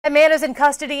A man is in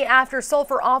custody after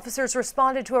Sulphur officers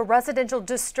responded to a residential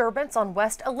disturbance on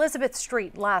West Elizabeth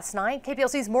Street last night.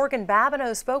 KPLC's Morgan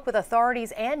Babineau spoke with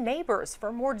authorities and neighbors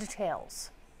for more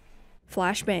details.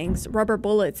 Flashbangs, rubber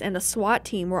bullets, and a SWAT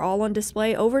team were all on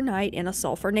display overnight in a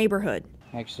Sulphur neighborhood.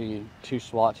 Actually, 2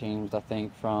 SWAT teams, I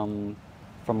think, from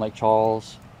Lake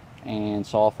Charles and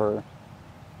Sulphur.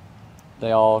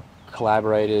 They all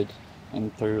collaborated,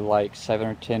 and through like 7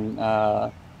 or 10,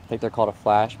 I think they're called a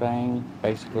flashbang.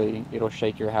 Basically, it'll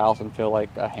shake your house and feel like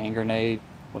a hand grenade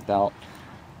without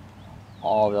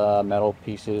all the metal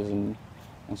pieces and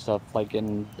stuff like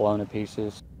getting blown to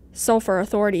pieces. Sulphur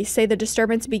authorities say the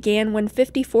disturbance began when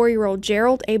 54-year-old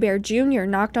Gerald Hebert Jr.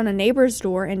 knocked on a neighbor's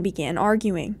door and began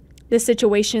arguing. The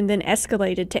situation then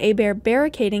escalated to Hebert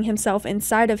barricading himself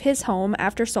inside of his home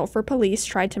after Sulphur police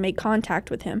tried to make contact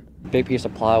with him. Big piece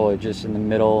of plywood just in the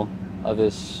middle of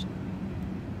this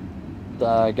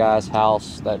guy's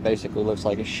house that basically looks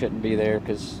like it shouldn't be there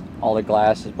because all the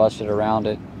glass is busted around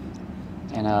it.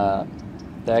 And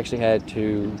they actually had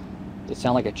to, it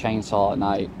sounded like a chainsaw at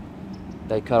night.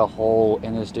 They cut a hole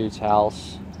in this dude's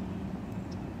house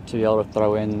to be able to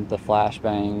throw in the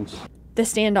flashbangs. The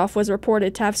standoff was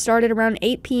reported to have started around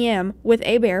 8 p.m., with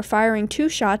Hebert firing 2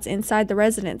 shots inside the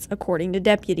residence, according to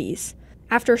deputies.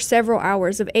 After several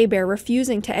hours of Hebert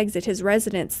refusing to exit his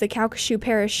residence, the Calcasieu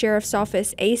Parish Sheriff's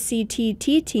Office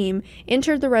ACTT team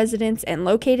entered the residence and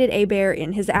located Hebert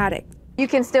in his attic. You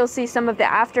can still see some of the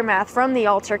aftermath from the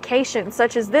altercation,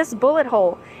 such as this bullet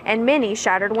hole and many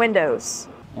shattered windows.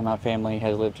 And my family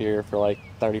has lived here for like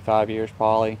 35 years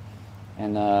probably,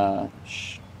 and it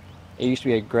used to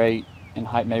be a great and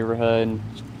hype neighborhood.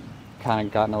 It's kind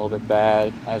of gotten a little bit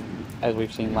bad as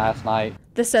we've seen last night.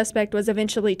 The suspect was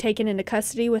eventually taken into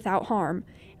custody without harm.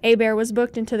 Hebert was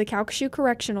booked into the Calcasieu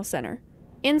Correctional Center.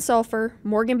 In Sulphur,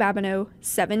 Morgan Babineau,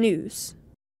 7 News.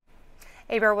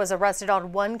 Hebert was arrested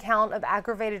on 1 count of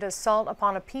aggravated assault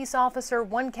upon a peace officer,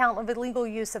 1 count of illegal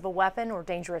use of a weapon or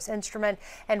dangerous instrument,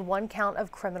 and 1 count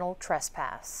of criminal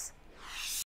trespass.